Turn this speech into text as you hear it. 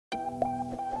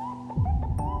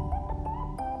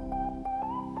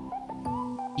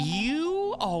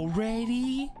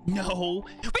already? No,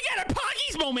 we got a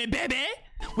Poggies moment, baby.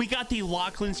 We got the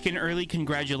Lachlan skin early.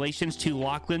 Congratulations to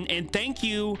Lachlan, and thank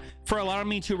you for allowing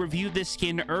me to review this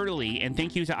skin early, and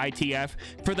thank you to ITF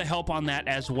for the help on that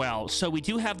as well. So we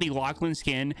do have the Lachlan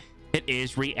skin. It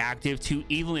is reactive to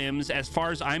elims. As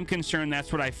far as I'm concerned,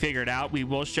 that's what I figured out. We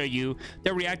will show you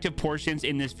the reactive portions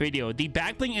in this video. The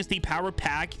back bling is the power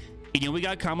pack. You know, we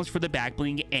got combos for the back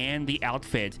bling and the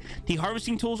outfit. The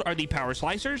harvesting tools are the power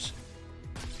slicers.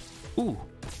 Ooh,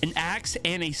 an axe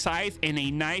and a scythe and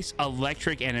a nice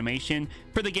electric animation.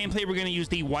 For the gameplay, we're going to use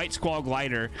the white squall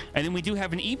glider, and then we do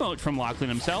have an emote from Lachlan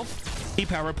himself. The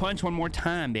power punch one more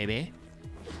time, baby.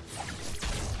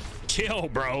 Chill,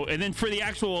 bro. And then for the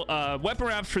actual weapon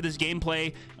wraps for this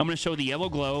gameplay, I'm going to show the yellow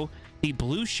glow, the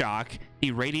blue shock,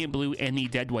 the radiant blue, and the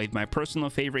dead wave. My personal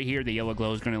favorite here, the yellow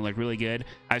glow, is going to look really good.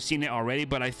 I've seen it already,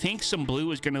 but I think some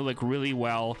blue is going to look really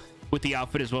well with the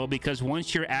outfit as well, because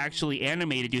once you're actually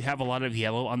animated, you have a lot of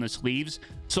yellow on the sleeves.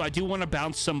 So I do want to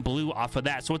bounce some blue off of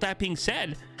that. So with that being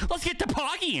said, let's get to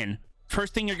Poggying.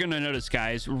 First thing you're going to notice,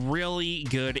 guys, really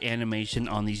good animation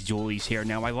on these dualies here.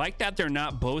 Now, I like that they're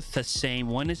not both the same.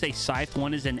 One is a scythe,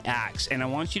 one is an axe. And I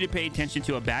want you to pay attention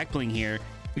to a back bling here,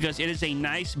 because it is a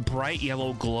nice bright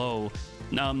yellow glow.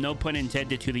 No pun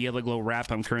intended to the yellow glow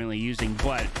wrap I'm currently using,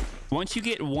 but once you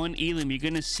get one elim, you're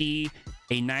going to see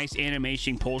a nice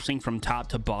animation pulsing from top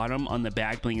to bottom on the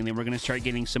back bling, and then we're going to start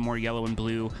getting some more yellow and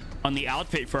blue on the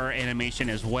outfit for our animation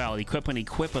as well. Equip on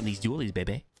these dualies,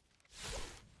 baby.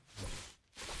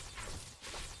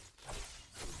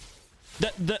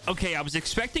 Okay, I was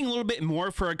expecting a little bit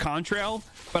more for a contrail,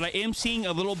 but I am seeing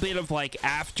a little bit of like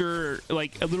a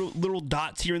little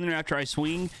dots here and there after I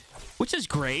swing, which is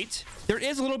great. There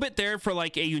is a little bit there for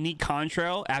like a unique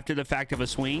contrail after the fact of a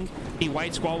swing. The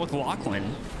white squall with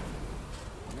Lachlan.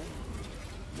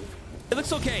 It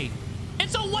looks okay.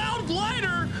 It's a loud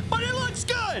glider, but it looks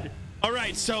good. All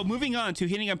right, so moving on to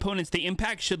hitting opponents, the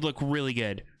impact should look really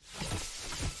good.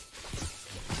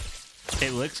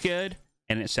 It looks good.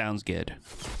 And it sounds good.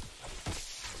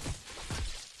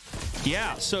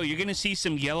 Yeah, so you're gonna see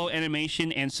some yellow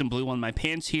animation and some blue on my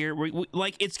pants here.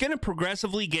 Like, it's gonna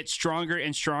progressively get stronger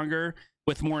and stronger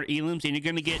with more elims, and you're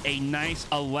gonna get a nice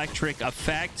electric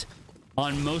effect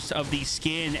on most of the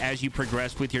skin as you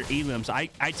progress with your elims.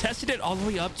 I tested it all the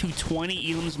way up to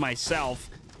 20 elims myself,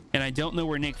 and I don't know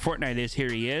where Nick Fortnite is. Here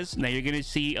he is. Now you're gonna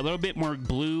see a little bit more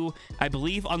blue, I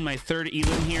believe, on my third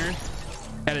elim here.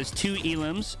 That is 2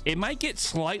 elims. It might get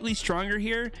slightly stronger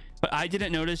here, but I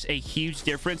didn't notice a huge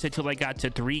difference until I got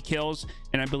to 3 kills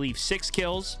and I believe 6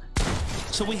 kills.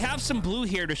 So we have some blue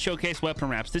here to showcase weapon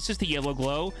wraps. This is the yellow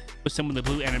glow with some of the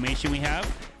blue animation we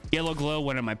have. Yellow glow,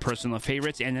 one of my personal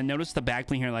favorites. And then notice the back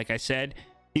bling here. Like I said,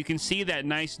 you can see that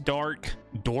nice dark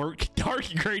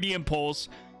gradient pulse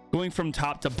going from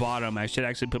top to bottom. I should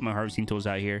actually put my harvesting tools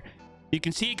out here. You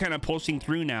can see it kind of pulsing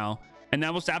through now. And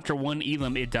that was after 1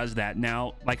 elim, it does that.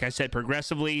 Now, like I said,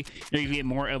 progressively, you're gonna get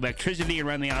more electricity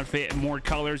around the outfit, and more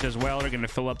colors as well. They're gonna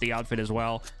fill up the outfit as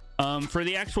well. For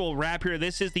the actual wrap here,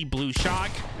 this is the blue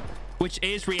shock, which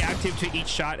is reactive to each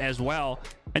shot as well.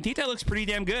 I think that looks pretty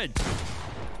damn good.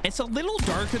 It's a little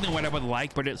darker than what I would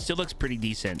like, but it still looks pretty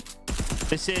decent.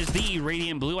 This is the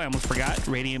radiant blue. I almost forgot.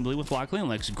 Radiant blue with Lachlan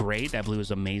looks great. That blue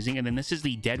is amazing. And then this is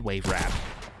the dead wave wrap,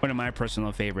 one of my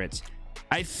personal favorites.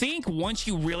 I think once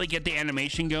you really get the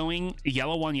animation going,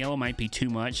 yellow on yellow might be too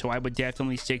much, so I would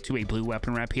definitely stick to a blue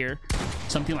weapon wrap here.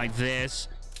 Something like this,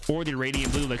 or the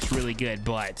radiant blue looks really good,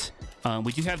 but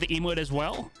we do have the emote as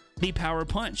well, the power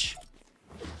punch.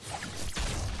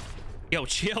 Yo,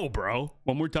 chill, bro.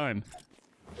 One more time.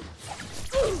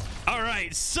 All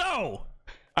right, so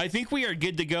I think we are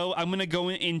good to go. I'm going to go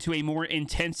into a more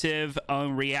intensive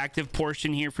reactive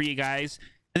portion here for you guys.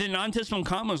 And then on to some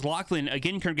combos. Lachlan,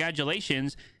 again,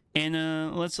 congratulations.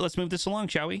 And let's move this along,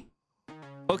 shall we?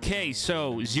 Okay,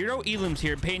 so 0 elims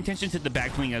here. Pay attention to the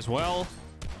back bling as well.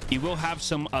 You will have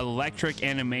some electric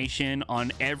animation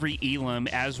on every elim,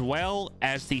 as well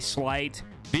as the slight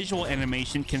visual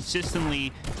animation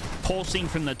consistently pulsing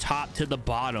from the top to the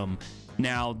bottom.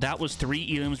 Now, that was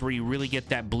 3 elims where you really get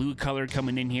that blue color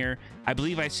coming in here. I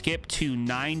believe I skipped to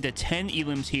 9 to 10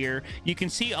 elims here. You can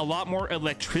see a lot more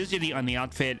electricity on the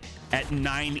outfit at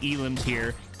 9 elims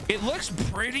here. It looks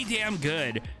pretty damn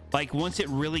good. Like, once it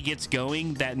really gets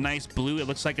going, that nice blue, it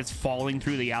looks like it's falling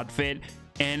through the outfit.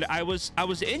 And I was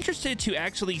interested to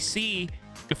actually see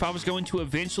if I was going to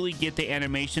eventually get the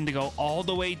animation to go all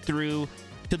the way through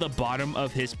to the bottom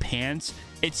of his pants.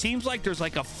 It seems like there's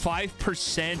like a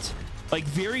 5%, like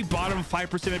very bottom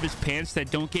 5% of his pants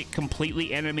that don't get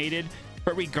completely animated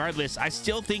But regardless, I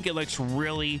still think it looks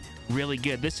really, really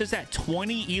good. This is at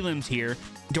 20 elims here.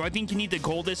 Do I think you need to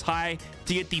go this high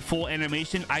to get the full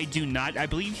animation? I do not. I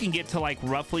believe you can get to like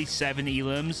roughly 7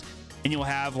 elims and you'll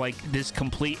have like this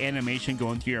complete animation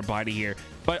going through your body here.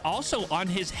 But also on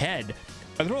his head,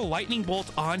 I throw a lightning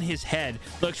bolt on his head.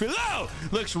 Looks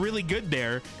really good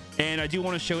there. And I do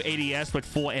want to show ADS with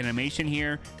full animation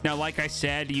here. Now, like I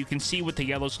said, you can see with the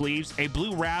yellow sleeves, a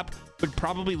blue wrap would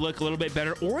probably look a little bit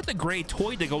better, or the gray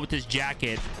toy to go with this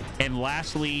jacket. And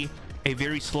lastly, a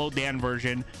very slowed down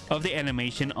version of the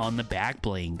animation on the back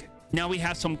bling. Now we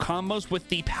have some combos with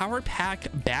the Power Pack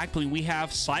back bling. We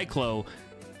have Cyclo.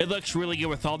 It looks really good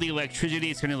with all the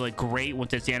electricity. It's going to look great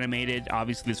once it's animated.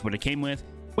 Obviously, this is what it came with.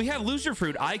 We have Loser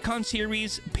Fruit Icon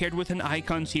Series paired with an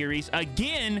Icon Series.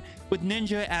 Again, with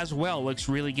Ninja as well. Looks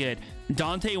really good.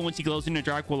 Dante, once he glows in the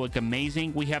dark, will look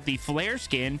amazing. We have the Flare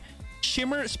skin.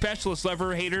 Shimmer Specialist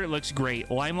Lever Hater looks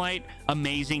great. Limelight,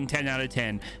 amazing, 10 out of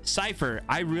 10. Cypher,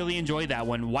 I really enjoy that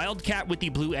one. Wildcat with the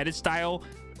blue edit style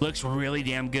looks really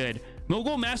damn good.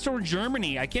 Mogul Master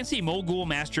Germany. I can't say Mogul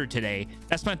Master today.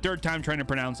 That's my third time trying to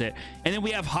pronounce it. And then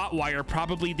we have Hotwire,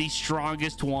 probably the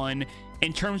strongest one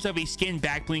in terms of a skin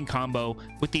back bling combo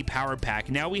with the Power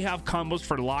Pack. Now we have combos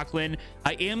for Lachlan.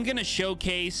 I am going to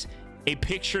showcase a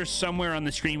picture somewhere on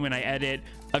the screen when I edit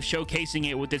of showcasing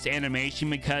it with this animation,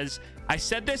 because I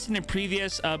said this in a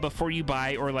previous before you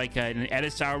buy or like an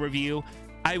edit style review.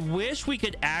 I wish we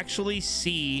could actually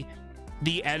see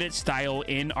the edit style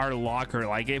in our locker.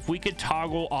 Like if we could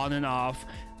toggle on and off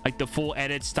like the full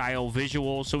edit style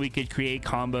visual so we could create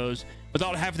combos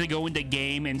without having to go into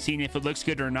game and seeing if it looks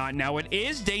good or not. Now it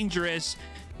is dangerous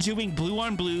doing blue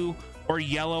on blue or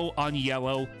yellow on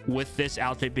yellow with this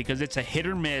outfit because it's a hit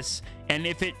or miss, and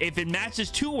if it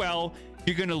matches too well,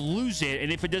 you're gonna lose it,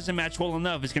 and if it doesn't match well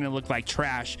enough, it's gonna look like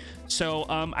trash. So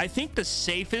I think the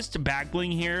safest back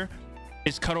bling here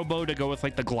is Cuddle Bow to go with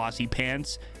like the glossy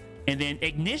pants, and then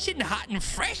Ignition Hot and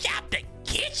Fresh out the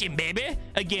kitchen, baby.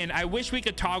 Again, I wish we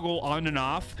could toggle on and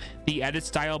off the edit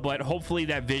style, but hopefully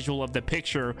that visual of the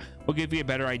picture will give you a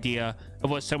better idea of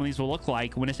what some of these will look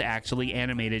like when it's actually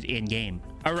animated in game.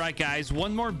 All right, guys,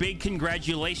 one more big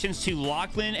congratulations to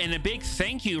Lachlan, and a big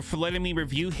thank you for letting me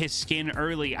review his skin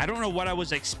early. I don't know what I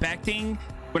was expecting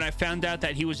when I found out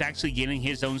that he was actually getting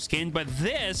his own skin, but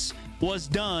this was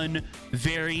done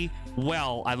very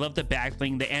well. I love the back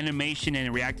bling. The animation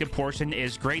and reactive portion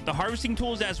is great. The harvesting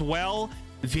tools as well,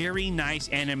 very nice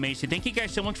animation. Thank you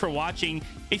guys so much for watching.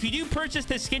 If you do purchase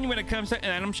this skin when it comes to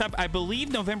an item shop, I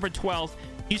believe November 12th,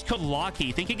 use code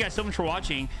LOCKY. Thank you guys so much for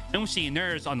watching, and we'll see you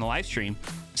nerds on the live stream.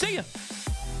 See ya.